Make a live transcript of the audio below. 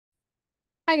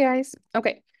Hi guys.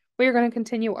 Okay, we are going to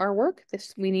continue our work.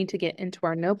 We need to get into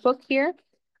our notebook here.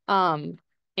 Um,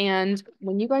 and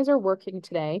when you guys are working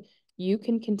today, you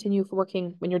can continue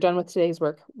working when you're done with today's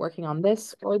work, working on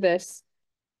this or this,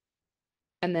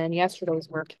 and then yesterday's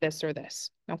work, this or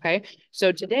this. Okay.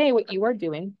 So today, what you are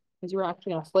doing is you're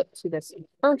actually going to flip to this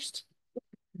first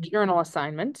journal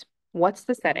assignment. What's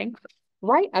the setting?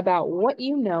 Write about what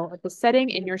you know of the setting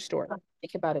in your story.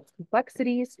 Think about its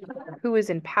complexities, who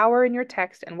is in power in your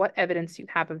text, and what evidence you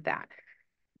have of that.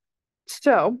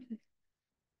 So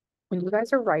when you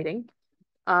guys are writing,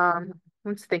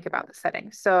 let's think about the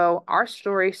setting. So our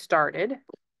story started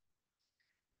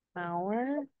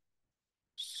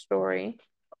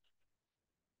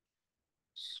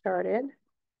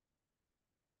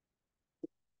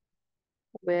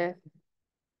with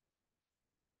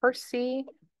Percy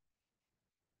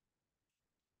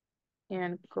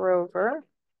and Grover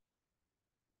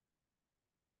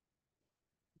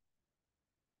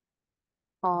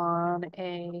on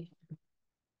a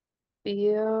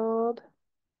field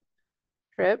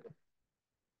trip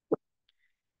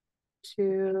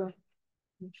to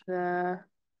the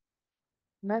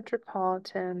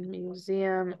Metropolitan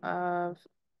Museum of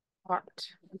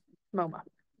Art, MoMA.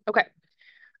 Okay.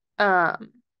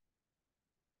 Um,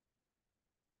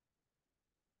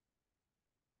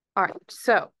 all right.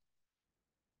 So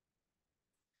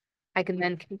I can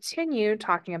then continue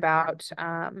talking about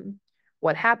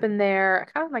what happened there,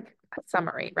 kind of like a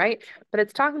summary, right? But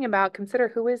it's talking about consider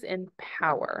who is in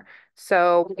power.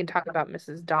 So we can talk about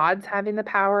Mrs. Dodds having the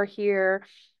power here.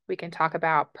 We can talk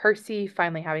about Percy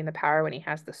finally having the power when he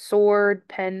has the sword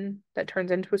pen that turns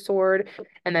into a sword.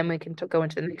 And then we can go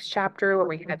into the next chapter where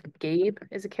we have Gabe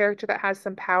is a character that has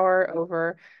some power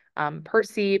over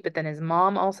Percy, but then his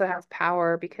mom also has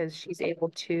power because she's able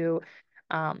to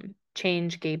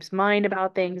change Gabe's mind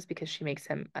about things because she makes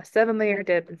him a 7-layer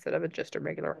dip instead of just a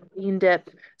regular bean dip.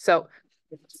 So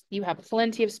you have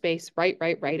plenty of space.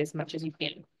 Write as much as you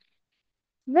can.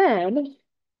 Then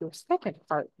your second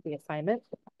part of the assignment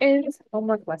is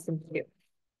homework lesson 2. It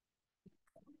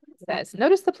says,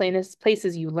 notice the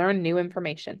places you learn new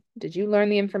information. Did you learn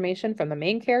the information from the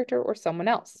main character or someone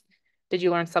else? Did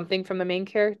you learn something from the main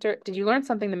character? Did you learn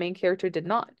something the main character did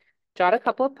not? Jot a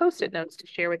couple of post-it notes to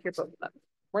share with your book club.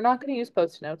 We're not going to use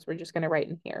post-it notes. We're just going to write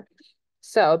in here.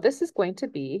 So this is going to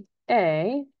be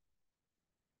a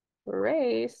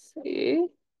racy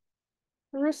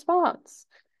response.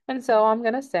 And so I'm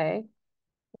going to say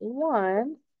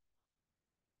one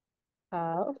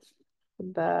of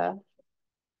the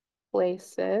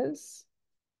places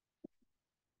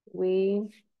we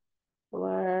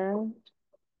learned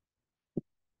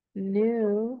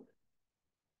new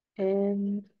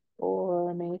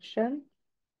information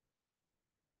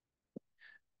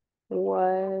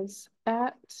was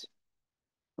at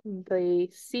the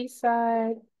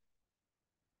seaside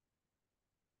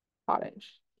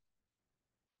cottage.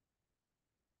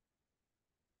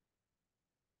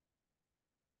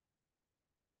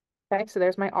 Okay, so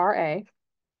there's my RA.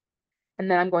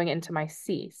 And then I'm going into my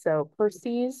C. So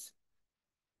Percy's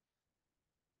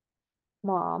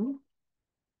mom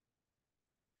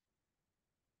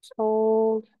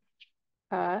told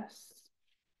us,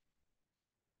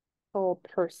 told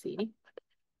Percy,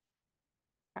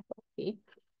 capital P,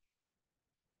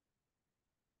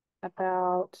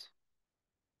 about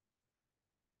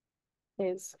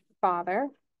his father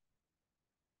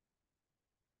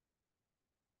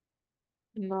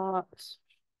not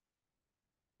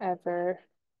ever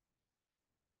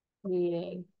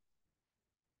meeting.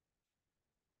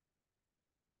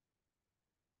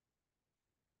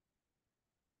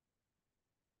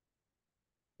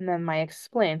 And then my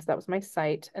explain, so that was my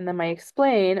cite. And then my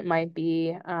explain might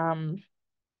be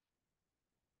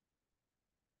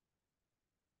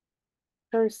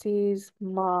Percy's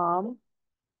mom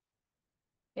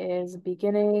is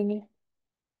beginning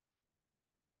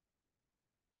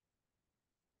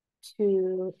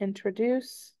to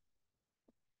introduce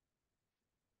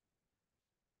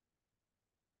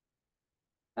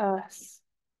us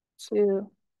to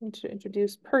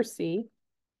introduce Percy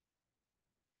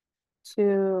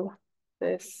to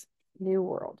this new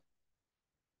world.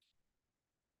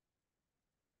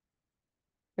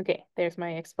 Okay, there's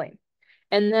my explain.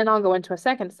 And then I'll go into a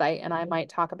second site and I might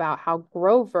talk about how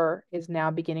Grover is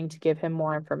now beginning to give him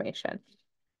more information.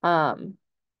 Um,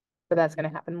 but that's going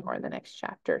to happen more in the next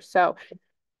chapter. So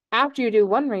after you do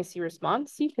one racy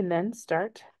response, you can then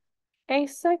start a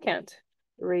second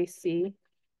racy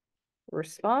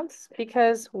response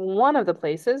because one of the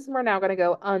places, we're now going to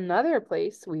go another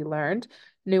place we learned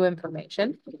new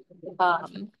information.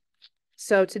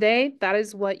 So today, that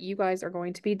is what you guys are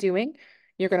going to be doing.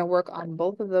 You're going to work on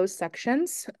both of those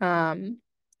sections. And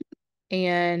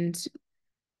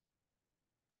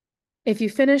if you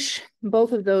finish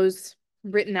both of those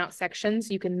written out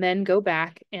sections, you can then go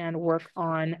back and work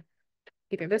on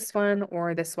either this one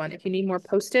or this one. If you need more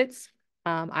Post-its,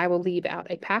 I will leave out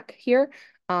a pack here.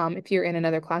 If you're in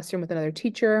another classroom with another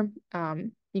teacher,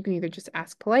 you can either just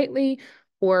ask politely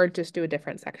or just do a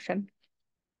different section.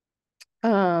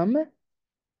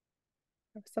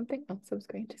 Something else I was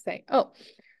going to say. Oh,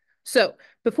 so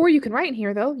before you can write in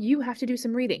here, though, you have to do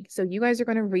some reading. So you guys are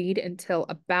going to read until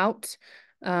about,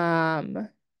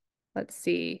 let's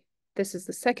see, this is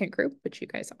the second group, which you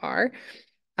guys are.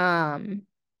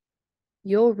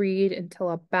 You'll read until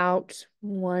about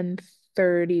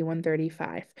 1:30,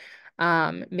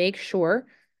 1:35. Make sure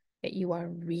that you are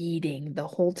reading the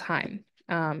whole time.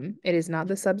 It is not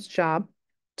the sub's job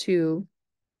to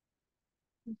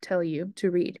tell you to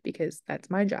read because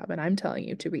that's my job and I'm telling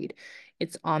you to read.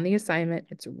 It's on the assignment.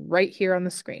 It's right here on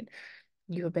the screen.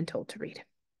 You have been told to read.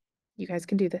 You guys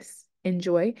can do this.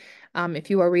 Enjoy. If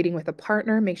you are reading with a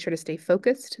partner, make sure to stay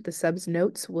focused. The sub's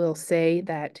notes will say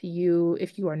that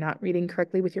if you are not reading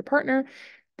correctly with your partner,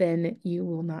 then you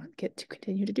will not get to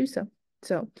continue to do so.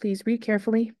 So please read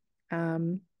carefully.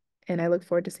 And I look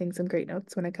forward to seeing some great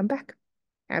notes when I come back.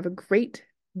 Have a great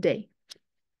day.